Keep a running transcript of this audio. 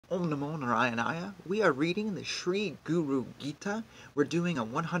Om Namo Narayanaya. We are reading the Sri Guru Gita. We're doing a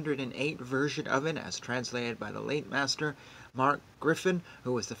 108 version of it as translated by the late master Mark Griffin,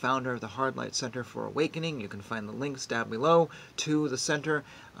 who was the founder of the Hardlight Center for Awakening. You can find the links down below to the center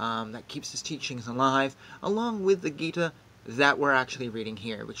that keeps his teachings alive, along with the Gita that we're actually reading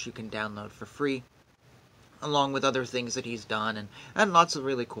here, which you can download for free, along with other things that he's done and lots of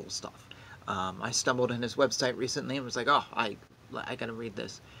really cool stuff. I stumbled on his website recently and was like, oh, I gotta read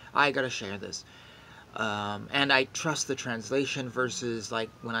this. I gotta share this. And I trust the translation versus like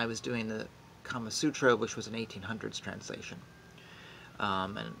when I was doing the Kama Sutra, which was an 1800s translation.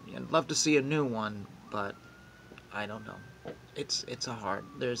 And I'd love to see a new one, but I don't know. It's a hard.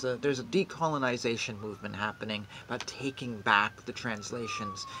 There's a decolonization movement happening about taking back the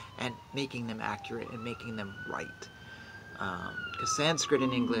translations and making them accurate and making them right. Because Sanskrit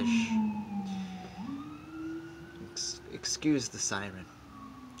and English, excuse the siren.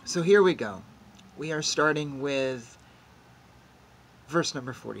 So here we go. We are starting with verse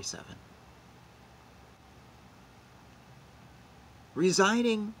number 47.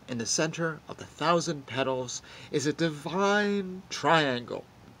 Residing in the center of the 1,000 petals is a divine triangle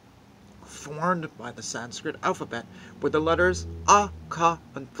formed by the Sanskrit alphabet with the letters A, Ka,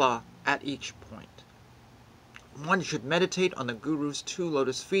 and Tha at each point. One should meditate on the Guru's 2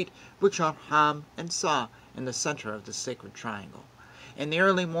 lotus feet, which are Ham and Sa, in the center of the sacred triangle. In the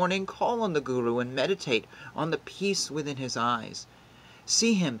early morning, call on the Guru and meditate on the peace within his eyes.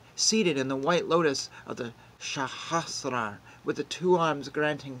 See him seated in the white lotus of the Sahasrar, with the 2 arms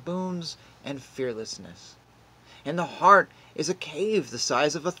granting boons and fearlessness. In the heart is a cave the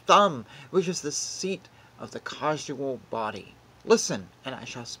size of a thumb, which is the seat of the causal body. Listen, and I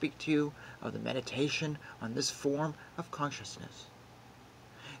shall speak to you of the meditation on this form of consciousness.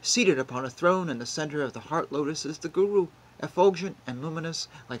 Seated upon a throne in the center of the heart lotus is the Guru, effulgent and luminous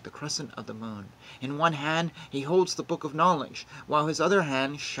like the crescent of the moon. In one hand he holds the book of knowledge, while his other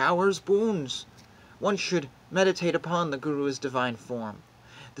hand showers boons. One should meditate upon the Guru's divine form.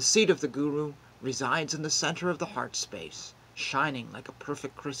 The seat of the Guru resides in the center of the heart space, shining like a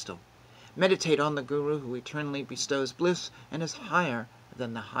perfect crystal. Meditate on the Guru who eternally bestows bliss and is higher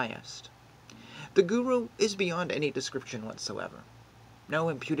than the highest. The Guru is beyond any description whatsoever. No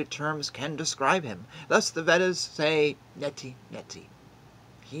imputed terms can describe him. Thus the Vedas say, neti, neti.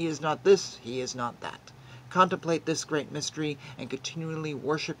 He is not this, he is not that. Contemplate this great mystery and continually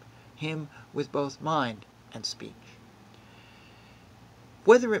worship him with both mind and speech.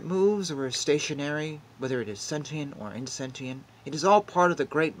 Whether it moves or is stationary, whether it is sentient or insentient, it is all part of the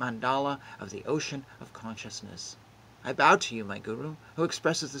great mandala of the ocean of consciousness. I bow to you, my Guru, who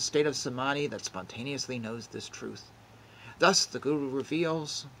expresses the state of samadhi that spontaneously knows this truth. Thus the Guru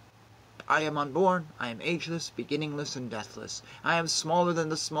reveals, I am unborn, I am ageless, beginningless, and deathless. I am smaller than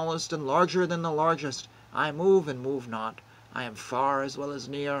the smallest and larger than the largest. I move and move not. I am far as well as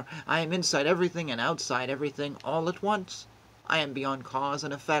near. I am inside everything and outside everything all at once. I am beyond cause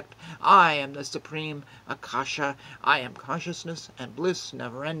and effect. I am the supreme Akasha. I am consciousness and bliss,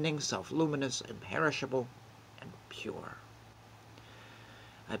 never-ending, self-luminous, imperishable, and pure.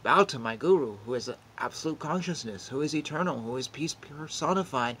 I bow to my Guru, who is absolute consciousness, who is eternal, who is peace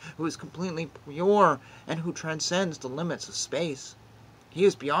personified, who is completely pure, and who transcends the limits of space. He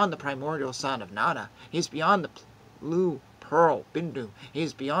is beyond the primordial sound of nada. He is beyond the blue pearl bindu. He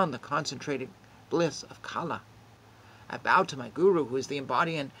is beyond the concentrated bliss of kala. I bow to my Guru, who is the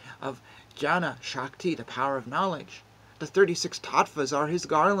embodiment of jnana shakti, the power of knowledge. The 36 tattvas are his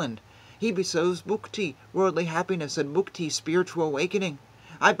garland. He bestows mukti, worldly happiness, and mukti, spiritual awakening.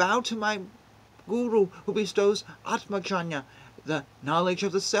 I bow to my Guru, who bestows atmajnana, the knowledge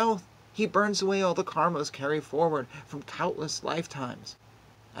of the self. He burns away all the karmas carried forward from countless lifetimes.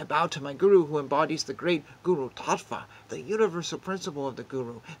 I bow to my Guru, who embodies the great Guru Tattva, the universal principle of the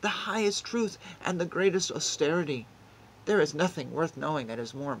Guru, the highest truth and the greatest austerity. There is nothing worth knowing that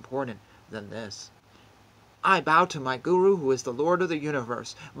is more important than this. I bow to my Guru, who is the Lord of the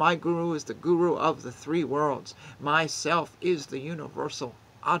universe. My Guru is the Guru of the 3 worlds. My self is the universal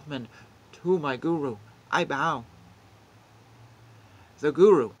Atman. To my Guru, I bow. The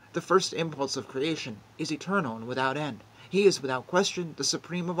Guru, the first impulse of creation, is eternal and without end. He is without question the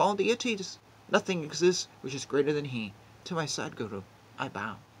supreme of all deities. Nothing exists which is greater than he. To my Sadguru, I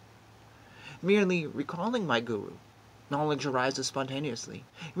bow. Merely recalling my Guru, knowledge arises spontaneously.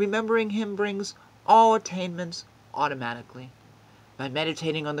 Remembering him brings all attainments automatically. By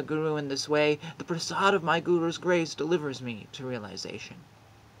meditating on the Guru in this way, the prasad of my Guru's grace delivers me to realization.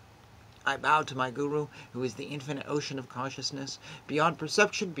 I bow to my Guru, who is the infinite ocean of consciousness, beyond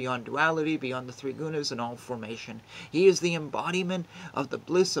perception, beyond duality, beyond the three gunas and all formation. He is the embodiment of the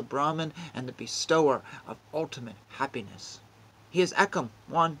bliss of Brahman and the bestower of ultimate happiness. He is Ekam,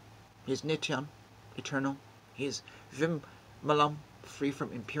 one. He is Nityam, eternal. He is Vimmalam, free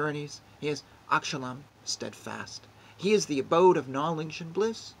from impurities. He is Akshalam, steadfast. He is the abode of knowledge and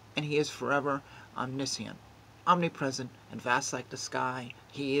bliss, and he is forever omniscient, omnipresent, and vast like the sky.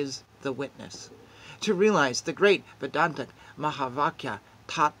 He is the witness. To realize the great Vedantic Mahavakya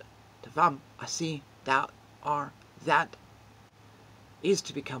Tat Tavam Asi, thou art that, is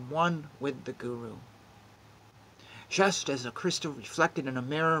to become one with the Guru. Just as a crystal reflected in a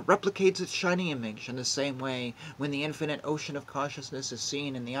mirror replicates its shining image, in the same way, when the infinite ocean of consciousness is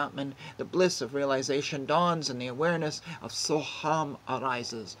seen in the Atman, the bliss of realization dawns and the awareness of Soham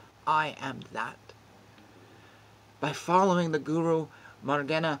arises. I am that. By following the Guru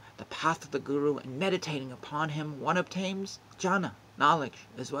Margana, the path of the Guru, and meditating upon him, one obtains jhana, knowledge,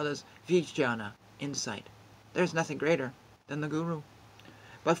 as well as vijnana, insight. There is nothing greater than the Guru.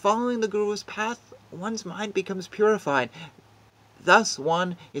 By following the Guru's path, one's mind becomes purified. Thus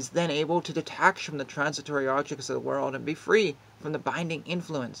one is then able to detach from the transitory objects of the world and be free from the binding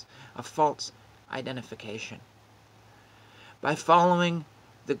influence of false identification. By following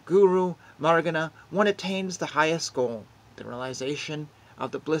the Guru Margana, one attains the highest goal, the realization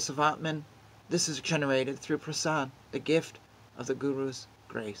of the bliss of Atman. This is generated through prasad, the gift of the Guru's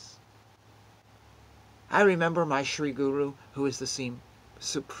grace. I remember my Sri Guru, who is the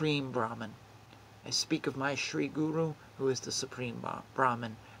Supreme Brahman. I speak of my Sri Guru, who is the Supreme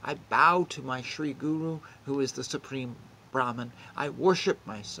Brahman. I bow to my Sri Guru, who is the Supreme Brahman. I worship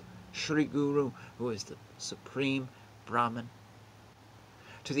my Sri Guru, who is the Supreme Brahman.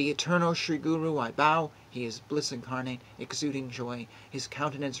 To the eternal Sri Guru I bow. He is bliss incarnate, exuding joy. His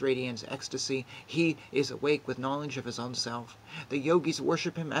countenance radiates ecstasy. He is awake with knowledge of his own self. The yogis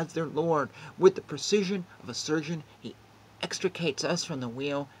worship him as their Lord. With the precision of a surgeon, he extricates us from the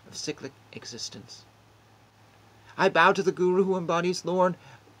wheel of cyclic existence. I bow to the Guru who embodies Lord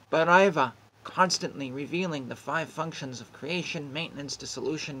Bhairava, constantly revealing the five functions of creation, maintenance,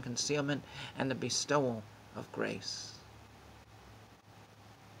 dissolution, concealment, and the bestowal of grace.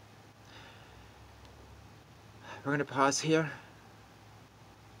 We're going to pause here.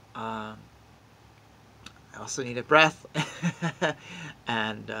 I also need a breath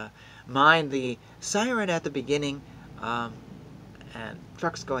and mind the siren at the beginning and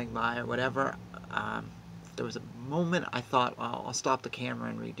trucks going by or whatever. There was a moment I thought, well, I'll stop the camera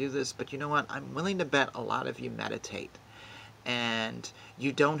and redo this, but you know what? I'm willing to bet a lot of you meditate. And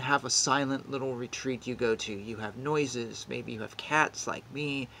you don't have a silent little retreat you go to. You have noises. Maybe you have cats like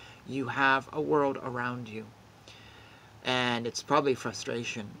me. You have a world around you. And it's probably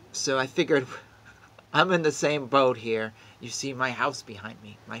frustration. So I figured I'm in the same boat here. You see my house behind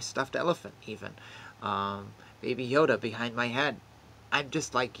me, my stuffed elephant even, baby Yoda behind my head. I'm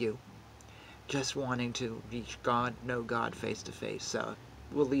just like you, just wanting to reach God, know God face to face. So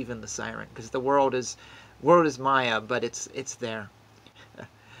we'll leave in the siren because the world is Maya, but it's there.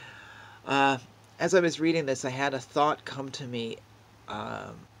 As I was reading this, I had a thought come to me.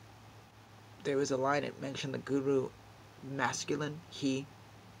 There was a line that mentioned the Guru masculine, he,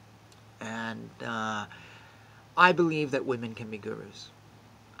 and I believe that women can be gurus.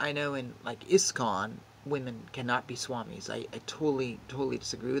 I know in like ISKCON, women cannot be swamis. I totally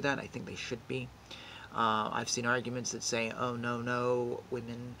disagree with that. I think they should be. I've seen arguments that say, oh no,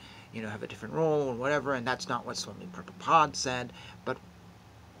 women, have a different role or whatever, and that's not what Swami Prabhupada said. But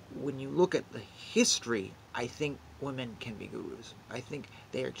when you look at the history, I think women can be gurus. I think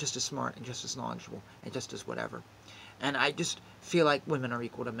they are just as smart and just as knowledgeable and just as whatever. And I just feel like women are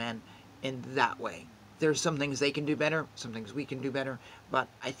equal to men in that way. There's some things they can do better, some things we can do better, but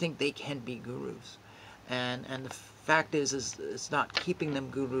I think they can be gurus. And the fact is it's not keeping them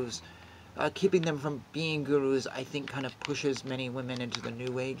gurus. Keeping them from being gurus, I think, kind of pushes many women into the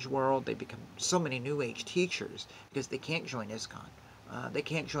New Age world. They become so many New Age teachers because they can't join ISKCON. They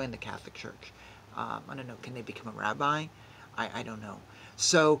can't join the Catholic Church. I don't know, can they become a rabbi? I don't know.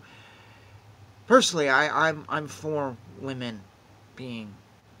 So, personally, I'm for women being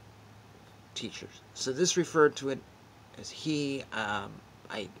teachers. So this referred to it as he.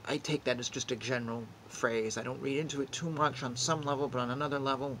 I take that as just a general phrase. I don't read into it too much on some level, but on another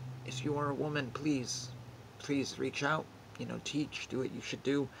level, if you are a woman, please reach out. Teach, do what you should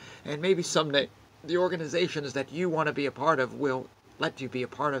do, and maybe someday the organizations that you want to be a part of will let you be a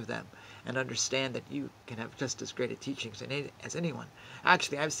part of them and understand that you can have just as great a teaching as anyone.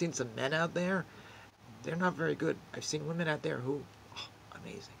 Actually, I've seen some men out there. They're not very good. I've seen women out there who,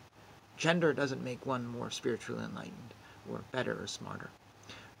 amazing. Gender doesn't make one more spiritually enlightened, or better, or smarter.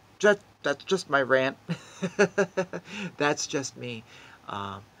 That's just my rant. That's just me.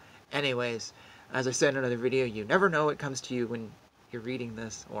 Anyways, as I said in another video, you never know what comes to you when you're reading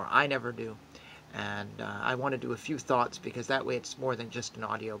this, or I never do. And I want to do a few thoughts, because that way it's more than just an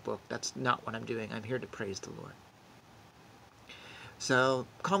audio book. That's not what I'm doing. I'm here to praise the Lord. So,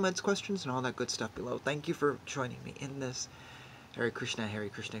 comments, questions, and all that good stuff below. Thank you for joining me in this. Hare Krishna,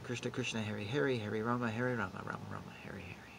 Krishna Krishna, Hare Hare, Hare Rama, Rama Rama, Hare Hare.